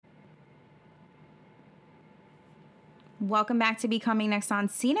Welcome back to Becoming Next on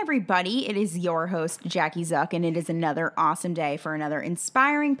Scene, everybody. It is your host, Jackie Zuck, and it is another awesome day for another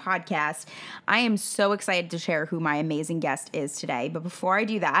inspiring podcast. I am so excited to share who my amazing guest is today. But before I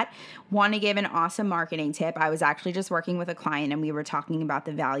do that, want to give an awesome marketing tip. I was actually just working with a client and we were talking about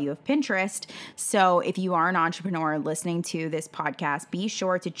the value of Pinterest. So if you are an entrepreneur listening to this podcast, be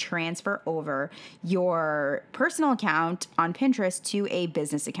sure to transfer over your personal account on Pinterest to a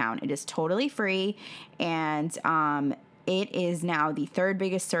business account. It is totally free, and it is now the third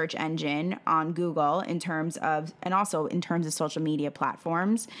biggest search engine on Google in terms of social media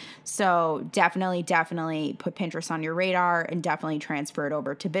platforms. So definitely put Pinterest on your radar and definitely transfer it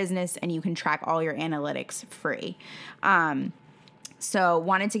over to business, and you can track all your analytics free. So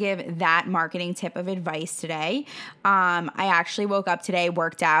wanted to give that marketing tip of advice today. I actually woke up today,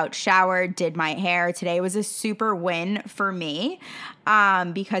 worked out, showered, did my hair. Today was a super win for me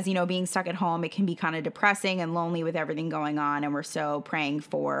because, being stuck at home, it can be kind of depressing and lonely with everything going on. And we're so praying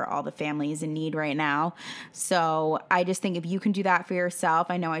for all the families in need right now. So I just think if you can do that for yourself,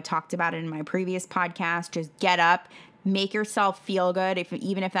 I know I talked about it in my previous podcast, just get up, make yourself feel good,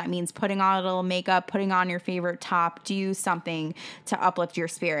 even if that means putting on a little makeup, putting on your favorite top, do something to uplift your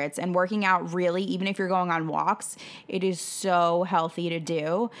spirits. And working out, really, even if you're going on walks, it is so healthy to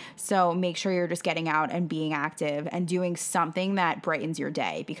do. So make sure you're just getting out and being active and doing something that brightens your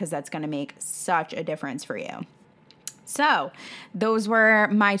day, because that's going to make such a difference for you. So those were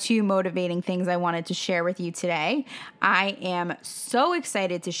my two motivating things I wanted to share with you today. I am so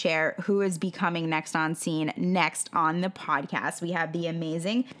excited to share who is becoming next on scene next on the podcast. We have the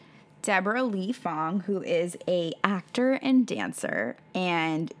amazing Deborah Lee Fong, who is an actor and dancer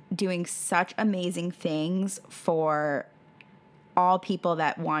and doing such amazing things for all people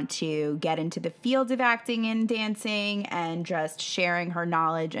that want to get into the field of acting and dancing, and just sharing her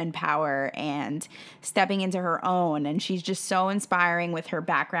knowledge and power and stepping into her own. And she's just so inspiring with her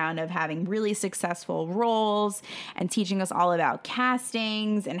background of having really successful roles and teaching us all about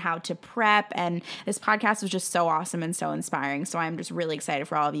castings and how to prep. And this podcast was just so awesome and so inspiring. So I'm just really excited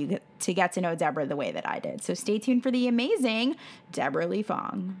for all of you to get to know Deborah the way that I did. So stay tuned for the amazing Deborah Lee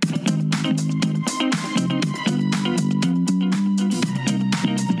Fong.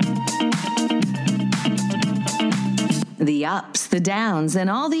 The ups, the downs, and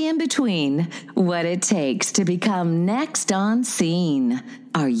all the in-between. What it takes to become next on scene.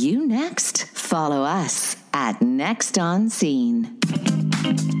 Are you next? Follow us at Next on Scene.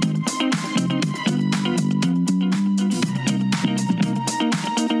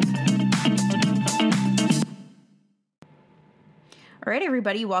 All right,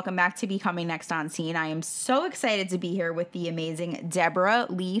 everybody, welcome back to Becoming Next on Scene. I am so excited to be here with the amazing Deborah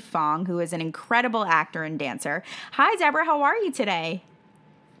Lee Fong, who is an incredible actor and dancer. Hi, Deborah. How are you today?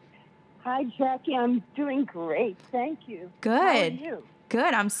 Hi, Jackie. I'm doing great. Thank you. Good. How are you?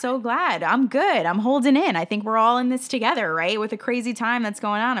 Good. I'm so glad. I'm good. I'm holding in. I think we're all in this together, right? With a crazy time that's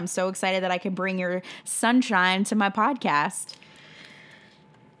going on. I'm so excited that I can bring your sunshine to my podcast.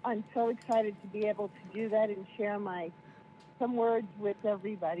 I'm so excited to be able to do that and share some words with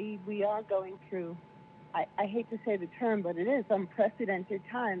everybody. We are going through, I hate to say the term, but it is unprecedented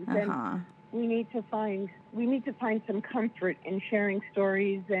times. And we need to find some comfort in sharing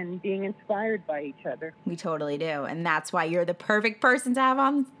stories and being inspired by each other. We totally do. And that's why you're the perfect person to have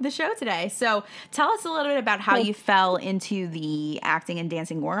on the show today. So tell us a little bit about how you fell into the acting and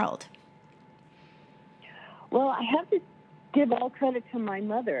dancing world. Well, I have to give all credit to my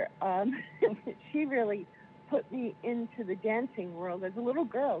mother. She really put me into the dancing world. As a little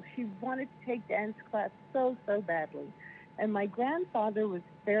girl, she wanted to take dance class so badly. And my grandfather was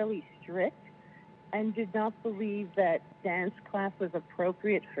fairly strict and did not believe that dance class was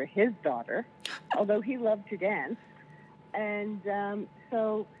appropriate for his daughter, although he loved to dance. And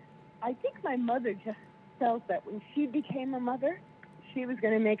so I think my mother just felt that when she became a mother, she was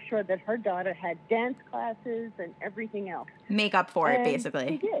going to make sure that her daughter had dance classes and everything else. Make up for it, basically.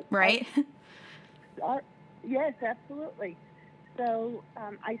 She did. Right? Yes, absolutely. So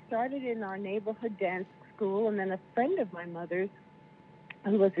I started in our neighborhood dance school, and then a friend of my mother's,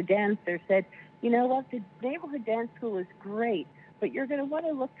 who was a dancer, said, you know what, the neighborhood dance school is great, but you're going to want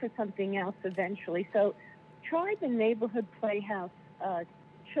to look for something else eventually. So try the neighborhood playhouse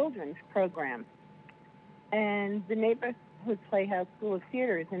children's program. And the neighborhood Playhouse School of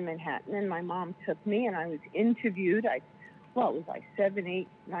Theater is in Manhattan, and my mom took me, and I was interviewed. What was I, 7, 8,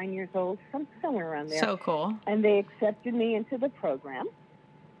 9 years old, somewhere around there. So cool. And they accepted me into the program.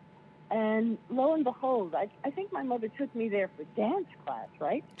 And lo and behold, I think my mother took me there for dance class,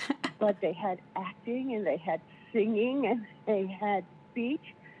 right? But they had acting, and they had singing, and they had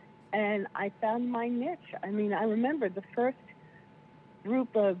speech. and I found my niche. I mean, I remember the first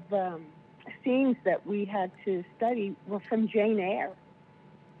group of scenes that we had to study were from Jane Eyre.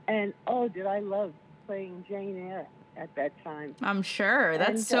 And, oh, did I love playing Jane Eyre at that time. I'm sure.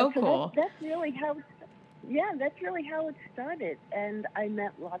 That's so cool. That's really how it started. And I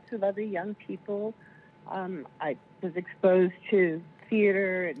met lots of other young people. I was exposed to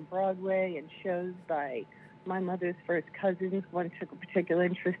theater and Broadway and shows by my mother's first cousins. One took a particular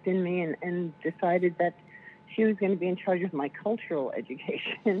interest in me and decided that she was going to be in charge of my cultural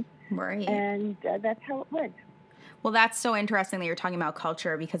education. Right. And that's how it went. Well, that's so interesting that you're talking about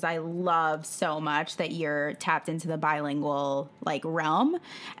culture, because I love so much that you're tapped into the bilingual realm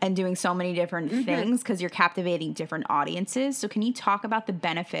and doing so many different things, because you're captivating different audiences. So can you talk about the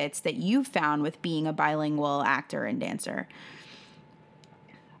benefits that you've found with being a bilingual actor and dancer?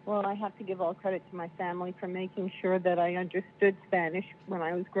 Well, I have to give all credit to my family for making sure that I understood Spanish when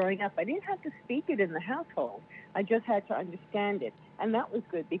I was growing up. I didn't have to speak it in the household. I just had to understand it. And that was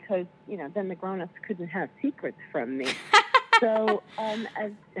good because, then the grown-ups couldn't have secrets from me. So,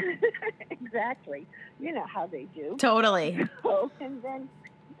 exactly. You know how they do. Totally. So,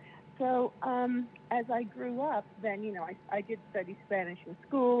 as I grew up, then, I did study Spanish in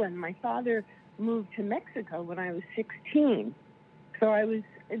school, and my father moved to Mexico when I was 16. So I was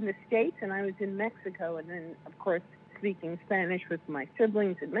in the States and I was in Mexico, and then, of course, speaking Spanish with my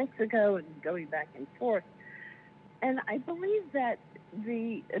siblings in Mexico and going back and forth. And I believe that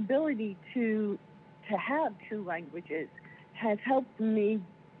the ability to have two languages has helped me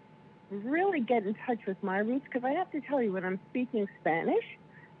really get in touch with my roots, because I have to tell you, when I'm speaking Spanish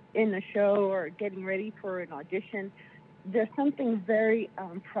in a show or getting ready for an audition, there's something very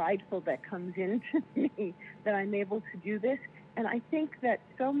prideful that comes into me that I'm able to do this. And I think that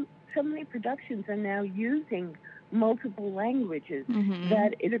so many productions are now using multiple languages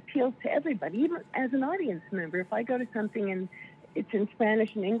that it appeals to everybody. Even as an audience member, if I go to something and it's in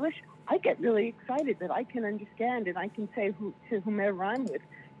Spanish and English, I get really excited that I can understand and I can say to whomever I'm with,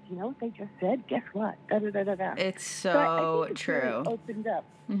 you know what they just said? Guess what? Da, da, da, da, da. It's so I think true. Really opened up.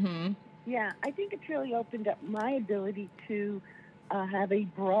 Yeah, I think it's really opened up my ability to have a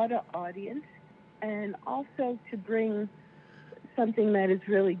broader audience, and also to bring something that is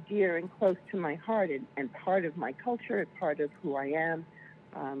really dear and close to my heart, and part of my culture, and part of who I am,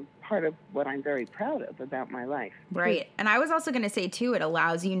 part of what I'm very proud of about my life. Right. And I was also going to say, too, it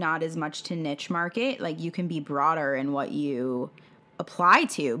allows you not as much to niche market. Like, you can be broader in what you apply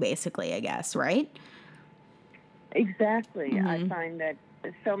to, basically, I guess, right? Exactly. I find that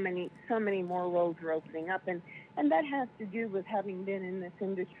so many more roles are opening up, and that has to do with having been in this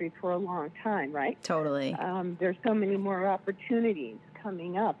industry for a long time, right? Totally. There's so many more opportunities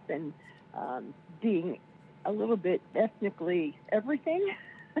coming up, and being a little bit ethnically everything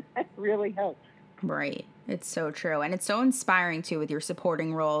really helps. Right. It's so true. And it's so inspiring, too, with your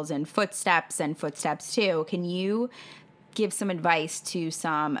supporting roles and Footsteps 2. Can you give some advice to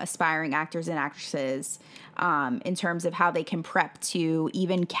some aspiring actors and actresses in terms of how they can prep to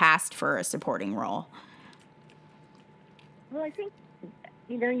even cast for a supporting role? Well, I think,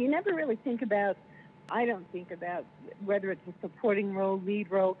 you never really I don't think about whether it's a supporting role,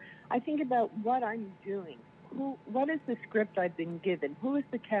 lead role. I think about what I'm doing. What is the script I've been given? Who is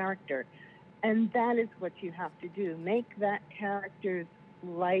the character? And that is what you have to do. Make that character's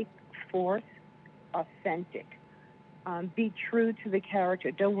life force authentic. Be true to the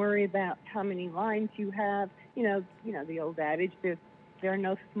character. Don't worry about how many lines you have. You know the old adage, there are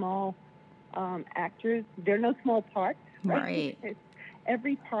no small actors. There are no small parts. Right.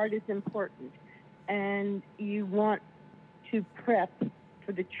 Every part is important. And you want to prep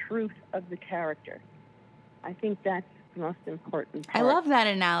for the truth of the character. I think that's the most important part. I love that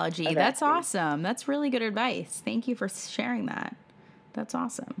analogy. That's awesome. That's really good advice. Thank you for sharing that. That's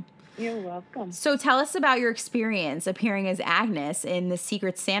awesome. You're welcome. So tell us about your experience appearing as Agnes in the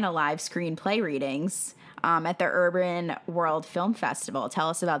Secret Santa live screenplay readings at the Urban World Film Festival. Tell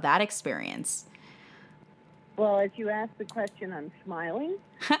us about that experience. Well, as you asked the question, I'm smiling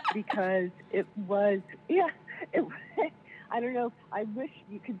because it was, I don't know, I wish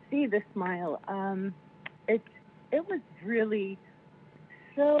you could see the smile. It was really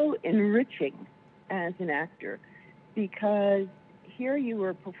so enriching as an actor, because here you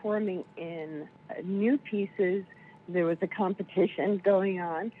were performing in new pieces. There was a competition going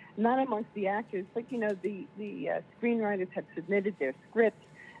on, not amongst the actors, but the screenwriters had submitted their scripts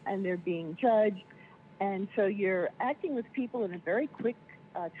and they're being judged. And so you're acting with people in a very quick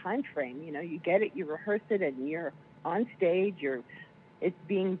time frame. You get it, you rehearse it, and you're on stage. It's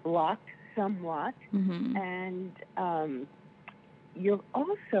being blocked somewhat, and you're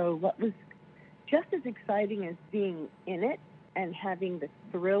also, what was just as exciting as being in it and having the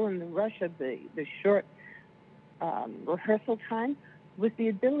thrill and the rush of the short rehearsal time, was the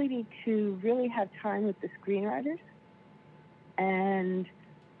ability to really have time with the screenwriters and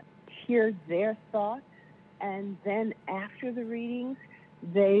hear their thoughts. And then after the readings,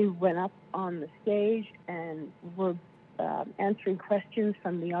 they went up on the stage and were answering questions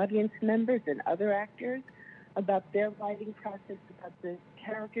from the audience members and other actors about their writing process, about the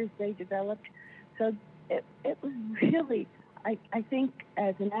characters they developed. So it was really, I think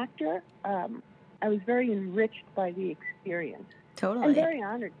as an actor, I was very enriched by the experience. Totally. I'm very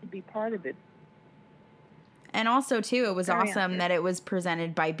honored to be part of it. And also, too, it was awesome that it was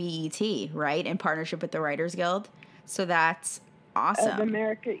presented by BET, right, in partnership with the Writers Guild. So that's awesome. Of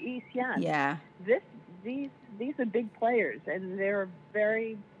America East, yeah. Yeah. These are big players, and they're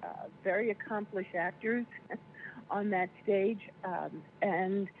very, very accomplished actors on that stage,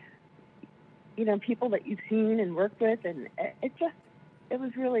 and you know, people that you've seen and worked with, and it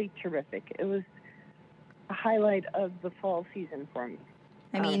was really terrific. It was a highlight of the fall season for me.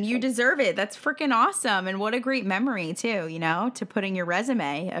 I mean, you deserve it. That's freaking awesome. And what a great memory, too, you know, to put in your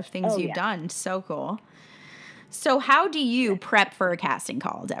resume of things you've done. So cool. So how do you prep for a casting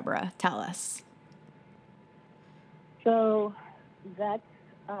call, Deborah? Tell us. So that's,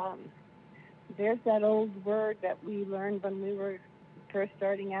 there's that old word that we learned when we were first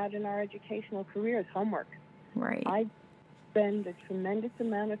starting out in our educational careers, homework. Right. I spend a tremendous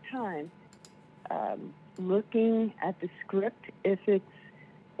amount of time looking at the script. If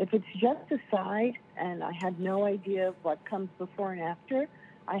it's just a side and I have no idea of what comes before and after,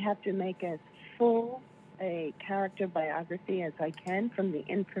 I have to make as full a character biography as I can from the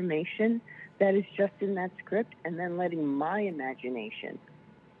information that is just in that script, and then letting my imagination,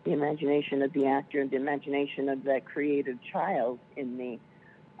 the imagination of the actor, the imagination of that creative child in me,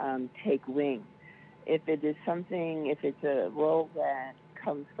 take wing. If it's a role that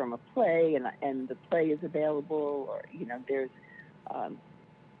comes from a play and the play is available, or, you know, there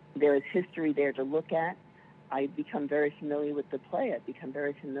is history there to look at, I become very familiar with the play. I become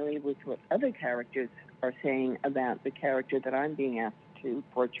very familiar with what other characters are saying about the character that I'm being asked to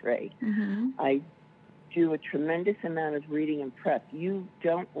portray. Mm-hmm. I do a tremendous amount of reading and prep. You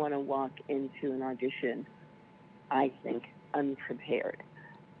don't want to walk into an audition, I think, unprepared.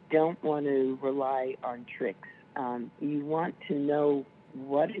 Don't want to rely on tricks. You want to know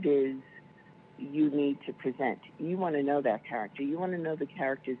what it is you need to present. You want to know that character. You want to know the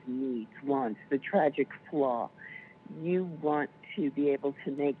character's needs, wants, the tragic flaw. You want to be able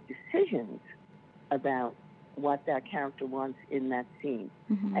to make decisions about what that character wants in that scene.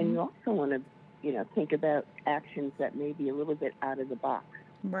 Mm-hmm. And you also want to, you know, think about actions that may be a little bit out of the box.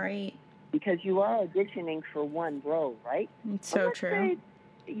 Right. Because you are auditioning for one role, right? It's so let's true. say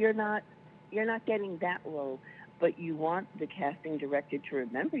you're not getting that role, but you want the casting director to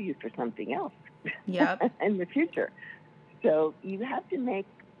remember you for something else. Yep. in the future. So you have to make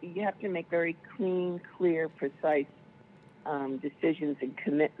very clean, clear, precise decisions and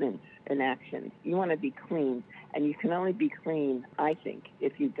commitments and actions. You want to be clean, and you can only be clean, I think,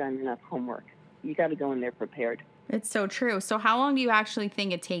 if you've done enough homework. You got to go in there prepared. It's so true. So how long do you actually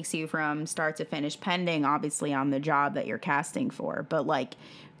think it takes you from start to finish, pending obviously on the job that you're casting for, but like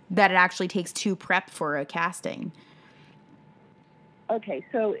that it actually takes to prep for a casting? Okay,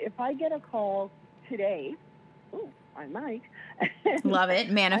 so if I get a call today, I might. Love it.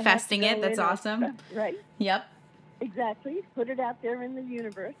 Manifesting it. That's awesome. Right. Yep. Exactly. Put it out there in the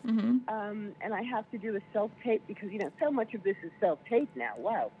universe. Mm-hmm. And I have to do a self-tape because, you know, so much of this is self-tape now.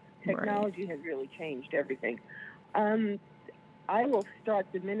 Wow. Technology has really changed everything. I will start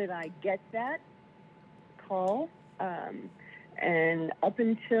the minute I get that call, and up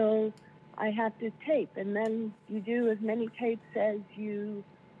until I have to tape. And then you do as many tapes as you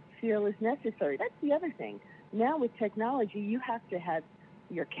feel is necessary. That's the other thing. Now with technology, you have to have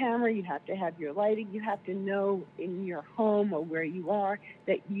your camera, you have to have your lighting, you have to know in your home or where you are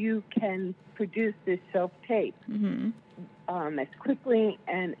that you can produce this self-tape as quickly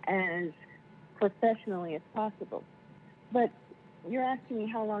and as professionally as possible. But you're asking me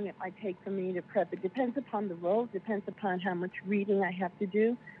how long it might take for me to prep. It depends upon the role, depends upon how much reading I have to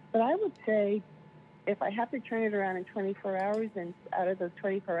do. But I would say if I have to turn it around in 24 hours, and out of those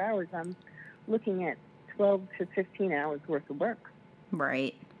 24 hours, I'm looking at 12 to 15 hours worth of work.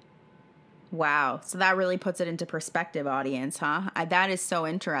 Right. Wow. So that really puts it into perspective, audience, huh? That is so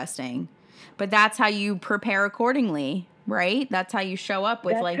interesting. But that's how you prepare accordingly, right? That's how you show up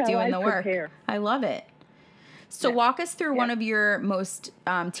with like doing the work. I love it. So walk us through one of your most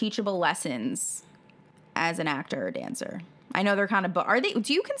teachable lessons as an actor or dancer. I know they're kind of, are they,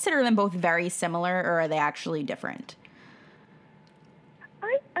 do you consider them both very similar, or are they actually different?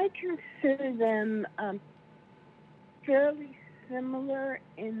 I consider them fairly similar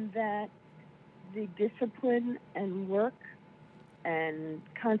in that the discipline and work and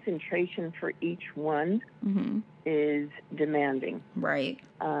concentration for each one is demanding. Right.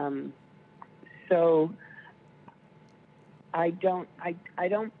 So I don't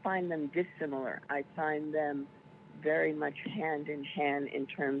find them dissimilar. I find them very much hand in hand in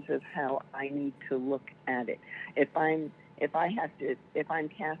terms of how I need to look at it. If I'm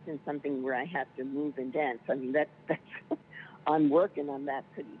cast in something where I have to move and dance, I mean that's I'm working on that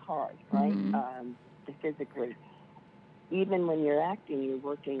pretty hard, right? Physically. Even when you're acting, you're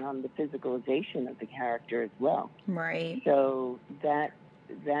working on the physicalization of the character as well. Right. So that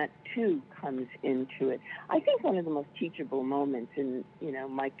too comes into it. I think one of the most teachable moments in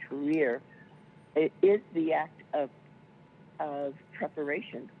my career is the act of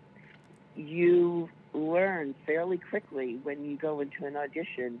preparation. You learn fairly quickly when you go into an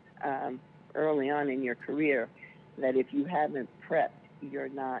audition early on in your career that if you haven't prepped, you're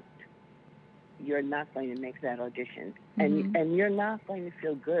not going to make that audition, and you're not going to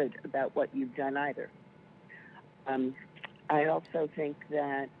feel good about what you've done either. I also think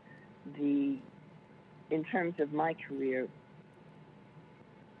that in terms of my career,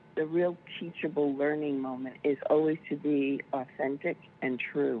 the real teachable learning moment is always to be authentic and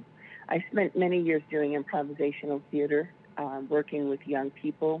true. I spent many years doing improvisational theater, working with young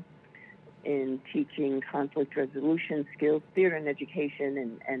people in teaching conflict resolution skills, theater and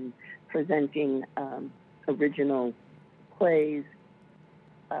education, and presenting original plays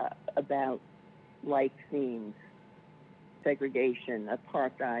about life themes, segregation,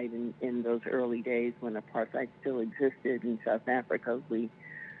 apartheid in those early days when apartheid still existed in South Africa. We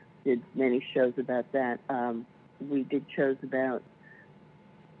did many shows about that. We did shows about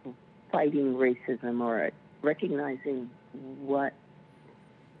fighting racism or recognizing what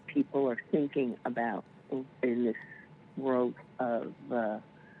people are thinking about in this world of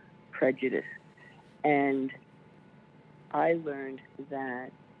prejudice. And I learned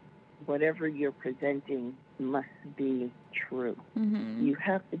that whatever you're presenting must be true. You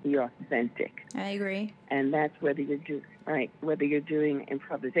have to be authentic. I agree. And that's whether you're doing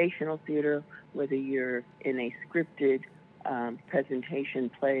improvisational theater, whether you're in a scripted presentation,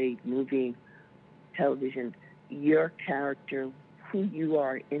 play, movie, television, your character, who you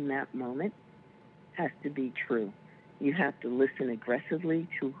are in that moment, has to be true. You have to listen aggressively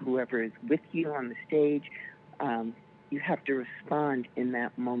to whoever is with you on the stage. You have to respond in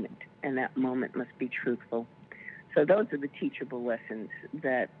that moment, and that moment must be truthful. So those are the teachable lessons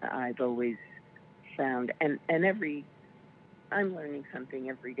that I've always found. And I'm learning something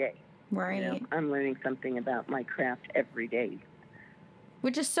every day. Right. I'm learning something about my craft every day.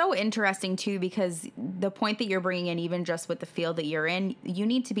 Which is so interesting, too, because the point that you're bringing in, even just with the field that you're in, you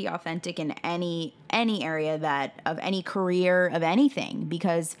need to be authentic in any area of any career, of anything,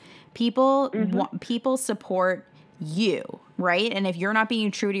 because people support you, right? And if you're not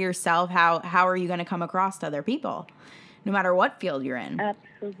being true to yourself, how are you going to come across to other people, no matter what field you're in?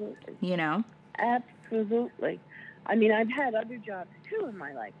 Absolutely. Absolutely. I mean, I've had other jobs, too, in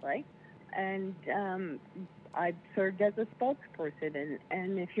my life, right? And I've served as a spokesperson,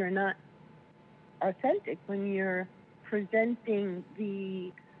 and if you're not authentic when you're presenting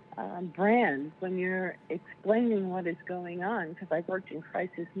the brand, when you're explaining what is going on, because I've worked in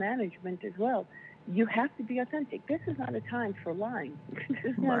crisis management as well, you have to be authentic. This is not a time for lying. This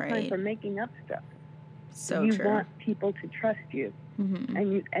is not a time for making up stuff. So you true. Want people to trust you,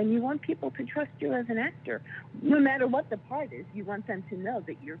 and you want people to trust you as an actor. No matter what the part is, you want them to know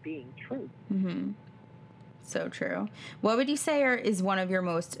that you're being true. So true. What would you say is one of your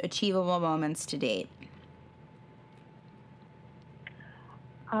most achievable moments to date?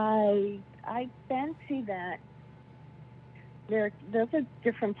 I fancy that those are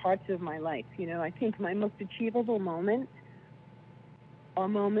different parts of my life. I think my most achievable moments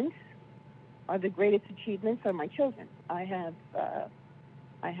are the greatest achievements are my children. I have a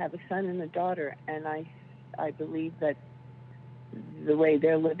son and a daughter, and I believe that the way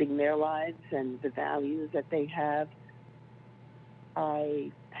they're living their lives and the values that they have,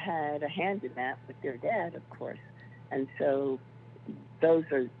 I had a hand in that with their dad, of course. And so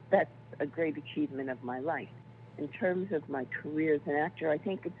that's a great achievement of my life. In terms of my career as an actor, I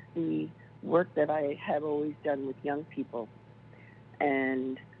think it's the work that I have always done with young people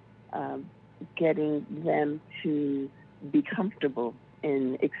and getting them to be comfortable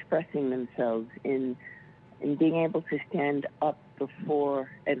in expressing themselves, in and being able to stand up before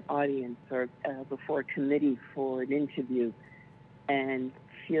an audience or before a committee for an interview and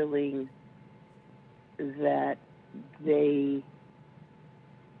feeling that they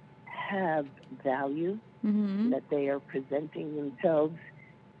have value, that they are presenting themselves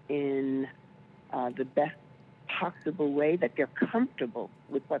in the best possible way, that they're comfortable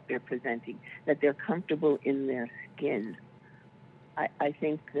with what they're presenting, that they're comfortable in their skin. I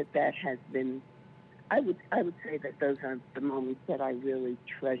think that has been, I would say that those are the moments that I really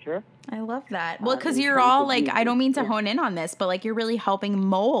treasure. I love that. Well, because you're all like, I don't mean to hone in on this, but like you're really helping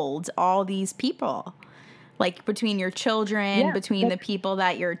mold all these people. Like between your children, between the people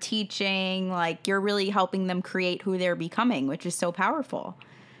that you're teaching, like you're really helping them create who they're becoming, which is so powerful.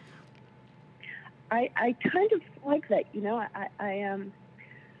 I kind of like that, you know.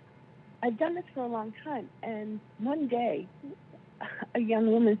 I've done this for a long time, and one day a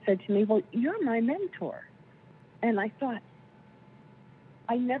young woman said to me, "Well, you're my mentor," and I thought,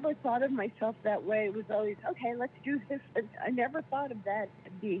 I never thought of myself that way. It was always, okay, let's do this. I never thought of that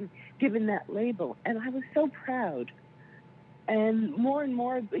being given that label, and I was so proud. And more,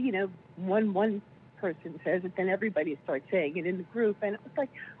 you know, one person says it, then everybody starts saying it in the group, and it was like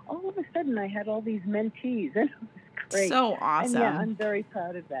all of a sudden I had all these mentees, and it was great. So awesome. And yeah, I'm very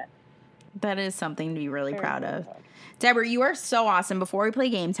proud of that. That is something to be really proud of. Deborah, you are so awesome. Before we play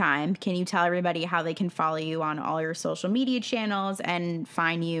game time, can you tell everybody how they can follow you on all your social media channels and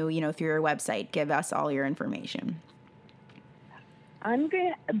find you, you know, through your website? Give us all your information.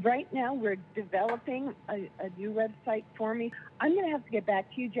 Right now we're developing a new website for me. I'm going to have to get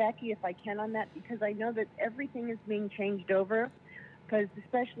back to you, Jackie, if I can on that, because I know that everything is being changed over, because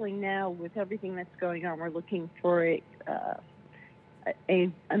especially now with everything that's going on, we're looking for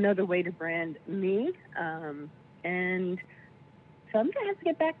another way to brand me. And so I'm going to have to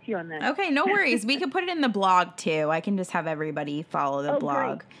get back to you on that. Okay, no worries. We could put it in the blog too. I can just have everybody follow the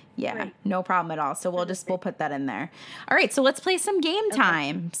blog. Great. Yeah, Great. No problem at all. So we'll put that in there. All right, so let's play some game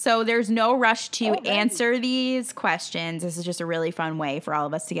time. So there's no rush to answer these questions. This is just a really fun way for all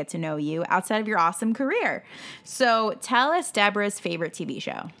of us to get to know you outside of your awesome career. So tell us Deborah's favorite TV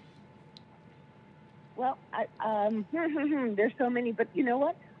show. Well, there's so many, but you know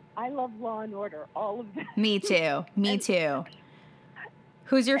what? I love Law and Order, all of them. Me too. Me too.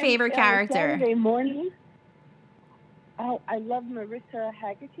 Who's your favorite character? Saturday morning. Oh, I love Marissa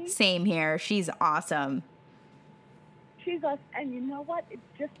Haggerty. Same here. She's awesome. She's awesome. And you know what? It's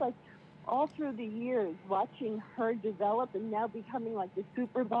just like all through the years, watching her develop and now becoming like the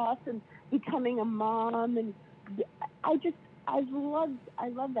super boss and becoming a mom. And I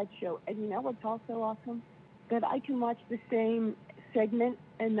love that show. And you know what's also awesome? That I can watch the same segment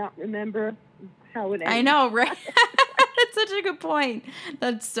and not remember how it ends. I know, right? That's such a good point.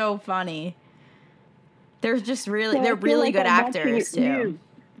 That's so funny. They're just really, they're really good actors too.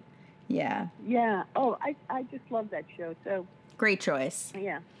 Yeah. Yeah. Oh, I just love that show. So great choice.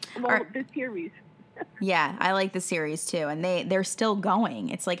 Yeah. Well, the series. Yeah, I like the series too, and they're still going.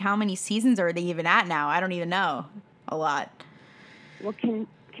 It's like, how many seasons are they even at now? I don't even know. A lot. Well, can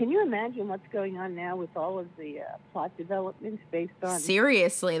you imagine what's going on now with all of the plot developments based on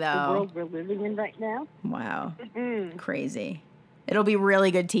seriously though the world we're living in right now? Wow. Crazy. It'll be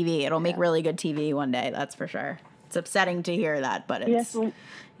really good TV. It'll make really good TV one day, that's for sure. It's upsetting to hear that, but it's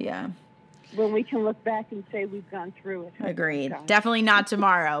when we can look back and say we've gone through it. Agreed. Definitely not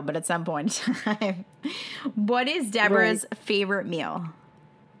tomorrow, but at some point in time. What is Deborah's favorite meal?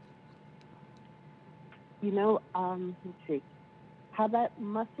 You know, let's see. How about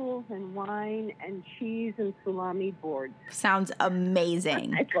mussels and wine and cheese and salami boards? Sounds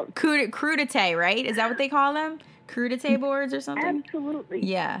amazing. Crudité, right? Is that what they call them? Crudité boards or something? Absolutely.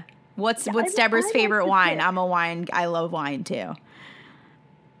 Yeah. What's Deborah's favorite wine? I love wine too.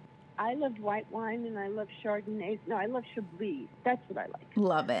 I love white wine and I love Chardonnay. No, I love Chablis. That's what I like.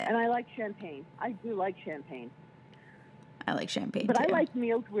 Love it. And I like champagne. I do like champagne. I like champagne but too. I like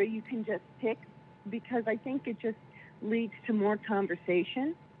meals where you can just pick, because I think it just leads to more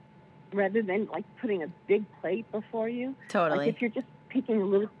conversation rather than like putting a big plate before you. Totally. Like if you're just picking a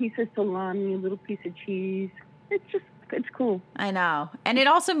little piece of salami, a little piece of cheese, it's cool. I know. And it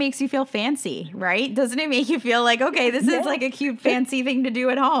also makes you feel fancy, right? Doesn't it make you feel like, okay, this is like a cute, fancy thing to do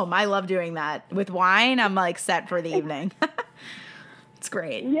at home? I love doing that. With wine, I'm like set for the evening. It's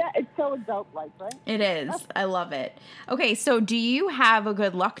great. Yeah, it's so adult-like, right? It is. I love it. Okay, so do you have a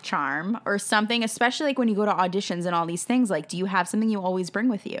good luck charm or something, especially like when you go to auditions and all these things, like do you have something you always bring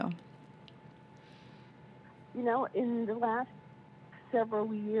with you? You know, in the last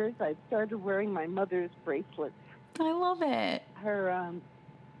several years, I've started wearing my mother's bracelets. I love it. Her,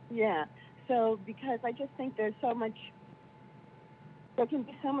 So, because I just think there can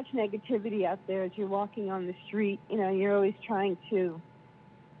be so much negativity out there as you're walking on the street. You're always trying to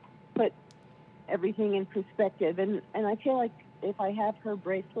put everything in perspective. And I feel like if I have her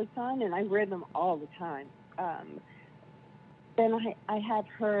bracelets on, and I wear them all the time, then I have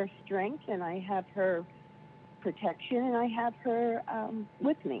her strength, and I have her protection, and I have her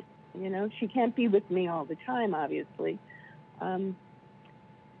with me. She can't be with me all the time, obviously.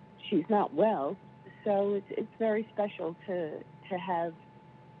 She's not well, so it's very special to have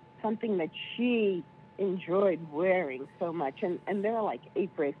something that she enjoyed wearing so much. And there are like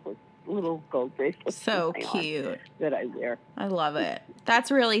 8 bracelets, little gold bracelets. So cute. That I wear. I love it.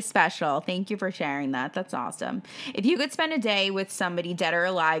 That's really special. Thank you for sharing that. That's awesome. If you could spend a day with somebody dead or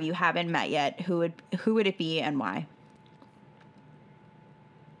alive you haven't met yet, who would it be and why?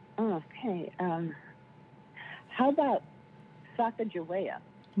 Okay. How about Sacagawea?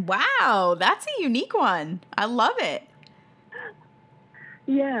 Wow, that's a unique one. I love it.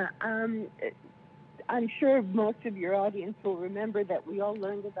 Yeah. I'm sure most of your audience will remember that we all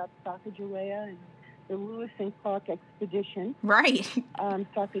learned about Sacagawea and the Lewis and Clark expedition. Right.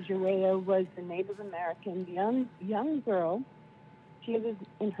 Sacagawea was a Native American young girl. She was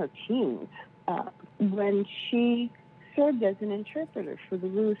in her teens when she served as an interpreter for the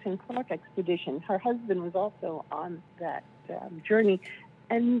Lewis and Clark expedition. Her husband was also on that journey.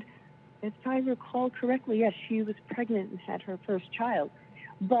 And if I recall correctly, yes, she was pregnant and had her first child.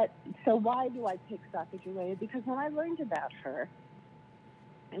 But so why do I pick Sacagawea? Because when I learned about her,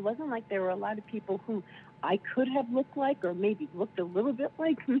 it wasn't like there were a lot of people who I could have looked like, or maybe looked a little bit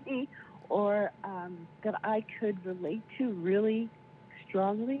like me, or that I could relate to really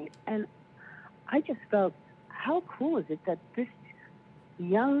strongly. And I just felt, how cool is it that this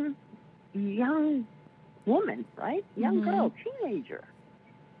young woman, right? Young girl, teenager,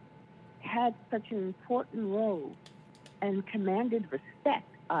 had such an important role and commanded respect,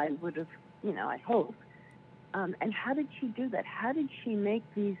 I would have, I hope. And how did she do that? How did she make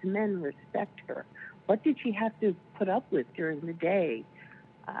these men respect her? What did she have to put up with during the day?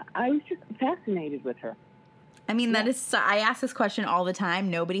 I was just fascinated with her. I mean, that is, I ask this question all the time.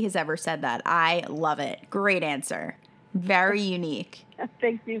 Nobody has ever said that. I love it. Great answer. Very unique.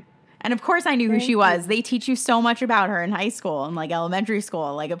 Thank you. And of course I knew who she was. They teach you so much about her in high school and like elementary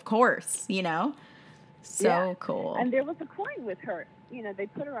school. Like, of course, So cool. And there was a coin with her. They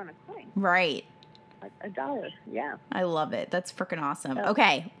put her on a coin. Right. $1. Yeah. I love it. That's freaking awesome.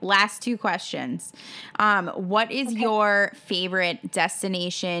 Okay. Last 2 questions. What is your favorite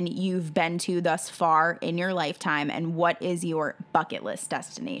destination you've been to thus far in your lifetime? And what is your bucket list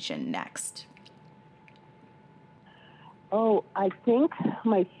destination next? Oh, I think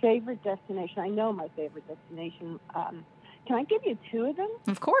my favorite destination, I know my favorite destination. Can I give you 2 of them?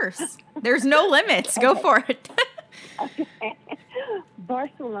 Of course. There's no limits. Go for it. Okay.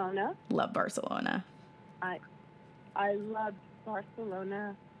 Barcelona. Love Barcelona. I loved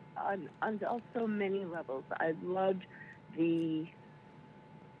Barcelona on so many levels. I loved the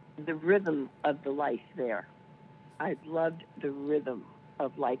rhythm of the life there. I loved the rhythm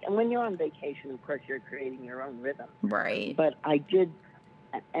of life. And when you're on vacation, of course, you're creating your own rhythm. Right. But I did,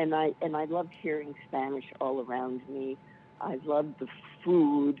 and I loved hearing Spanish all around me. I loved the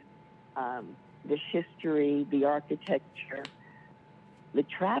food, the history, the architecture. The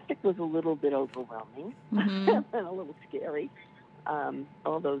traffic was a little bit overwhelming and a little scary.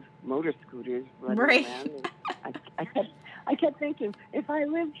 All those motor scooters running around. And I kept thinking, if I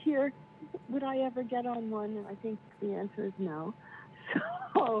lived here, would I ever get on one? And I think the answer is no.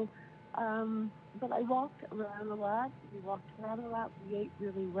 So, but I walked around a lot. We ate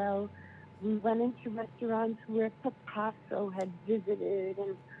really well. We went into restaurants where Picasso had visited,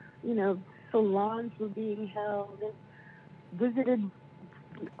 and salons were being held, and visited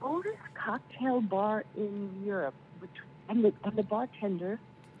the oldest cocktail bar in Europe, and the bartender,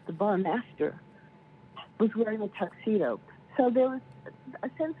 the bar master, was wearing a tuxedo. So there was a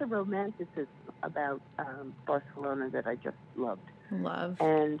sense of romanticism about Barcelona that I just loved. Love.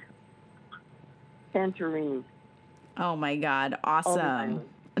 And Santorini. Oh my God. Awesome.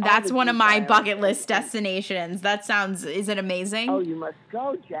 That's one of my bucket list destinations. Is it amazing? Oh, you must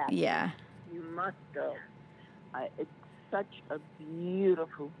go, Jack. Yeah. You must go. It's such a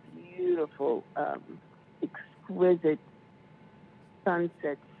beautiful, beautiful, exquisite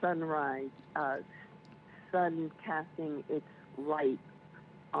sunset, sunrise, sun casting its light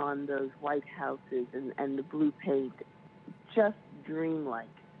on those white houses and the blue paint. Just dreamlike.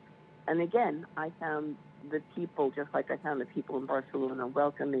 And again, I found the people, just like I found the people in Barcelona,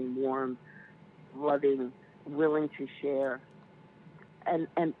 welcoming, warm, loving, willing to share.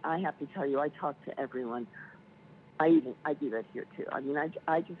 And I have to tell you, I talk to everyone. I do that here too. I mean,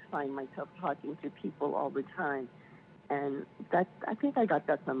 I just find myself talking to people all the time, and I think I got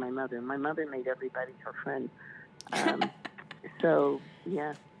that from my mother. My mother made everybody her friend. So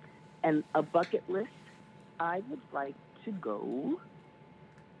yeah, and a bucket list. I would like to go.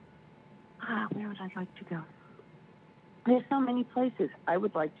 Where would I like to go? There's so many places. I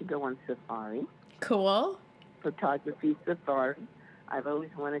would like to go on safari. Cool. Photography safari. I've always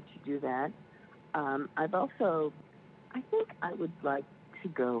wanted to do that. I think I would like to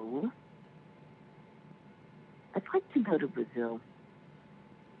go. I'd like to go to Brazil.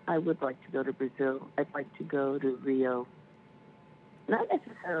 I would like to go to Brazil. I'd like to go to Rio. Not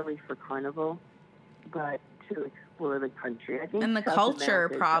necessarily for carnival, but to explore the country. I think and the South culture,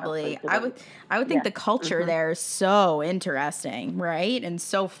 America probably. I would think the culture there is so interesting, right? And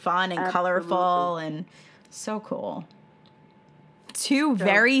so fun and colorful and so cool. Two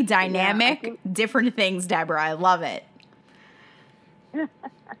very dynamic, different things, Deborah. I love it. Yeah,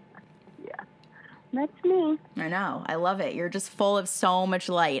 that's me. I know. I love it. You're just full of so much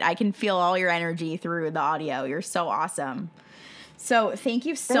light. I can feel all your energy through the audio. You're so awesome. So thank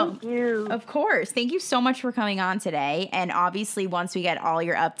you Thank you. Of course. Thank you so much for coming on today. And obviously, once we get all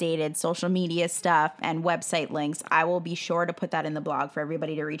your updated social media stuff and website links, I will be sure to put that in the blog for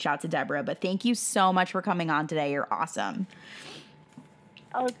everybody to reach out to Deborah. But thank you so much for coming on today. You're awesome.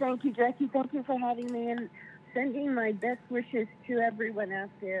 Oh, thank you, Jackie. Thank you for having me and sending my best wishes to everyone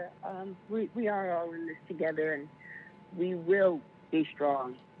out there. We are all in this together, and we will be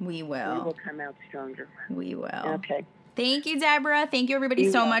strong. We will. We will come out stronger. We will. Okay. Thank you, Deborah. Thank you,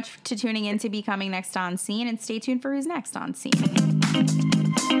 everybody, so much to tuning in to Becoming Next on Scene, and stay tuned for who's next on Scene.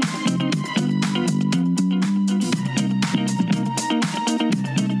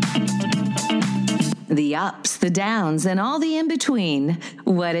 The ups, the downs, and all the in-between.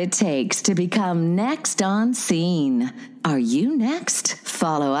 What it takes to become next on scene. Are you next?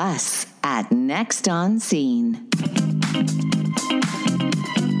 Follow us at Next on Scene.